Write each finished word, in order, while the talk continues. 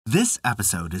This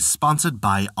episode is sponsored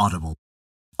by Audible.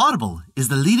 Audible is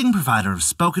the leading provider of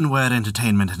spoken word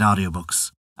entertainment and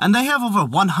audiobooks, and they have over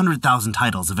 100,000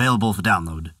 titles available for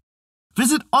download.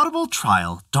 Visit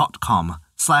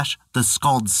audibletrial.com/The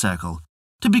Skald Circle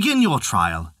to begin your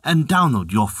trial and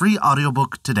download your free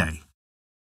audiobook today.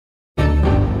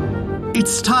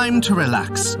 It's time to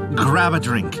relax, grab a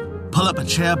drink, pull up a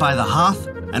chair by the hearth,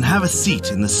 and have a seat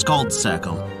in the Skald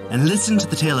Circle and listen to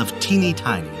the tale of Teeny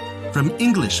Tiny from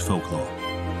English Folklore,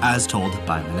 as told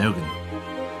by Mynogan.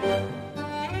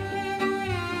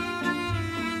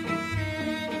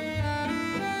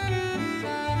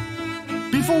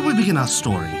 Before we begin our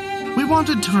story, we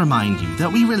wanted to remind you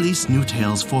that we release new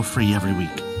tales for free every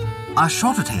week. Our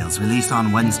shorter tales release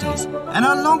on Wednesdays, and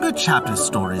our longer chapter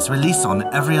stories release on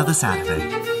every other Saturday.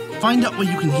 Find out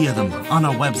where you can hear them on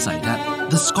our website at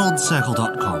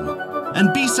theskaldcircle.com.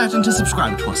 And be certain to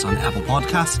subscribe to us on Apple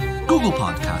Podcasts, Google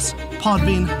Podcasts,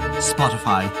 Podbean,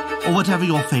 Spotify, or whatever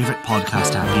your favorite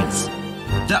podcast app is.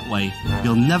 That way,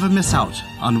 you'll never miss out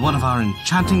on one of our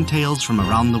enchanting tales from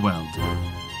around the world.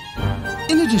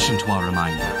 In addition to our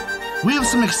reminder, we have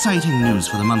some exciting news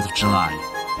for the month of July.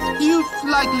 You've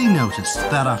likely noticed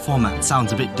that our format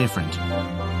sounds a bit different.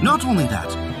 Not only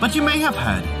that, but you may have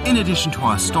heard, in addition to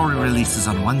our story releases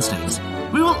on Wednesdays,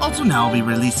 we will also now be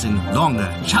releasing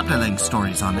longer, chapter-length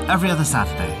stories on every other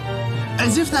Saturday.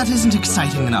 As if that isn't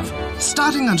exciting enough,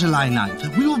 starting on July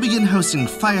 9th, we will begin hosting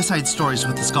Fireside Stories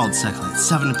with the Skald Circle at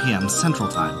 7 p.m. Central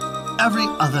Time, every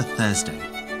other Thursday.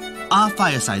 Our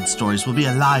Fireside Stories will be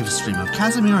a live stream of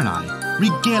Casimir and I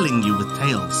regaling you with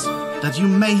tales that you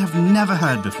may have never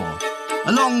heard before,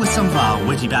 along with some of our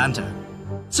witty banter.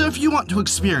 So if you want to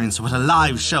experience what a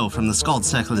live show from the Skald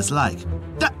Circle is like,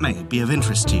 that may be of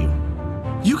interest to you.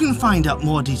 You can find out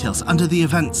more details under the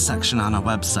events section on our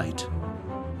website.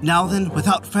 Now then,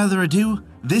 without further ado,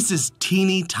 this is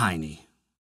Teeny Tiny.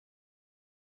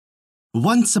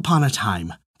 Once upon a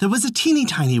time, there was a teeny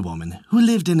tiny woman who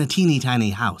lived in a teeny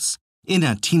tiny house in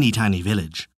a teeny tiny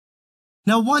village.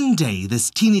 Now one day,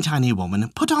 this teeny tiny woman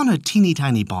put on her teeny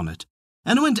tiny bonnet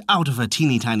and went out of her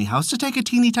teeny tiny house to take a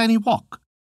teeny tiny walk.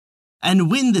 And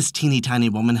when this teeny tiny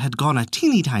woman had gone a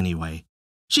teeny tiny way,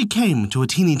 she came to a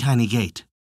teeny tiny gate.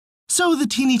 So the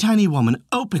teeny tiny woman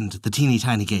opened the teeny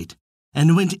tiny gate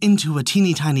and went into a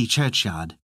teeny tiny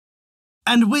churchyard.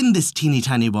 And when this teeny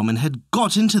tiny woman had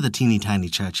got into the teeny tiny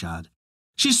churchyard,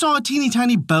 she saw a teeny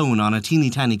tiny bone on a teeny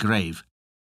tiny grave.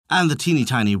 And the teeny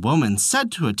tiny woman said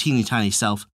to her teeny tiny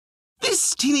self,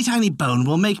 "This teeny tiny bone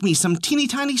will make me some teeny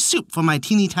tiny soup for my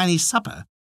teeny tiny supper."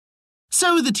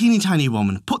 So the teeny tiny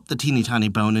woman put the teeny tiny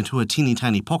bone into a teeny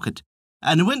tiny pocket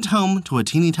and went home to a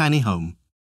teeny tiny home.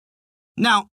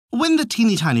 Now, when the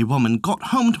teeny tiny woman got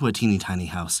home to her teeny tiny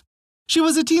house, she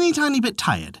was a teeny tiny bit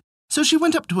tired, so she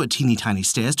went up to her teeny tiny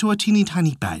stairs to her teeny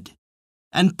tiny bed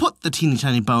and put the teeny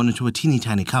tiny bone into a teeny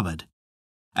tiny cupboard.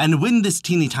 And when this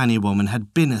teeny tiny woman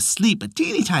had been asleep a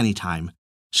teeny tiny time,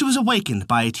 she was awakened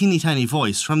by a teeny tiny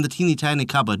voice from the teeny tiny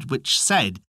cupboard which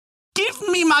said, "Give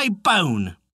me my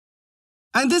bone!"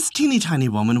 And this teeny tiny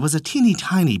woman was a teeny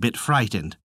tiny bit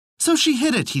frightened, so she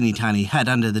hid her teeny tiny head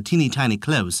under the teeny tiny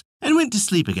clothes and went to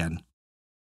sleep again.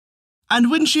 And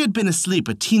when she had been asleep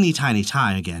a teeny tiny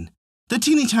time again, the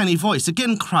teeny tiny voice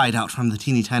again cried out from the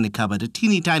teeny tiny cupboard a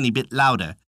teeny tiny bit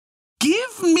louder,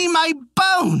 "Give me my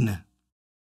bone!"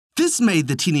 This made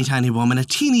the teeny tiny woman a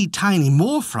teeny tiny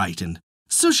more frightened,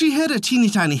 so she hid her teeny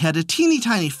tiny head a teeny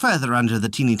tiny further under the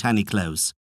teeny tiny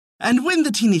clothes. And when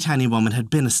the teeny tiny woman had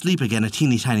been asleep again a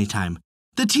teeny tiny time,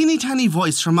 the teeny tiny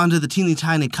voice from under the teeny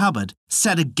tiny cupboard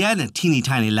said again a teeny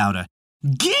tiny louder,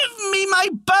 "Give me my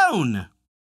bone!"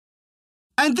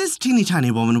 And this teeny tiny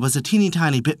woman was a teeny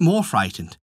tiny bit more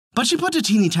frightened, but she put her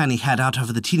teeny tiny head out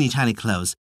of the teeny tiny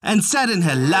clothes and said in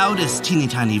her loudest teeny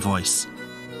tiny voice,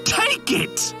 "Take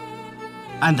it!"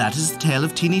 And that is the tale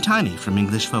of Teeny Tiny from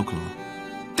English Folklore.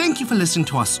 Thank you for listening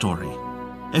to our story.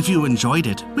 If you enjoyed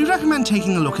it, we recommend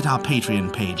taking a look at our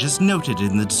Patreon page as noted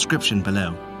in the description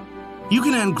below. You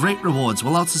can earn great rewards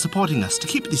while also supporting us to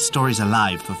keep these stories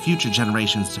alive for future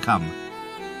generations to come.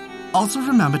 Also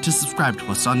remember to subscribe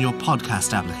to us on your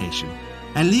podcast application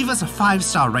and leave us a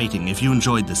 5-star rating if you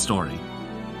enjoyed this story.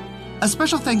 A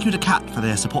special thank you to Kat for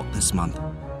their support this month.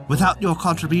 Without your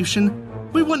contribution,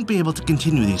 we wouldn't be able to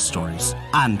continue these stories,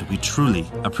 and we truly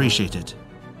appreciate it.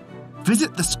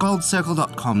 Visit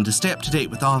theskaldcircle.com to stay up to date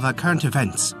with all of our current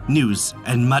events, news,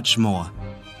 and much more.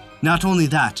 Not only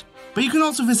that, but you can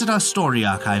also visit our story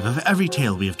archive of every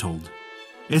tale we have told.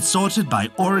 It's sorted by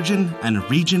origin and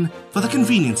region for the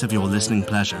convenience of your listening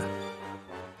pleasure.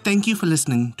 Thank you for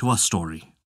listening to our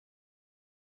story.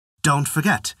 Don't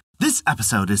forget, This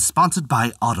episode is sponsored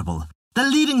by Audible, the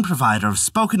leading provider of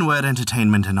spoken word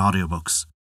entertainment and audiobooks.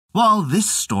 While this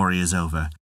story is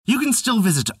over, you can still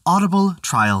visit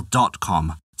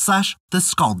audibletrial.com/the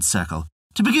Skald Circle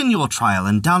to begin your trial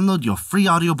and download your free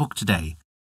audiobook today.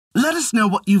 Let us know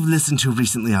what you've listened to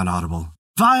recently on Audible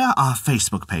via our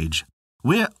Facebook page.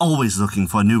 We're always looking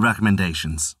for new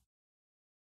recommendations.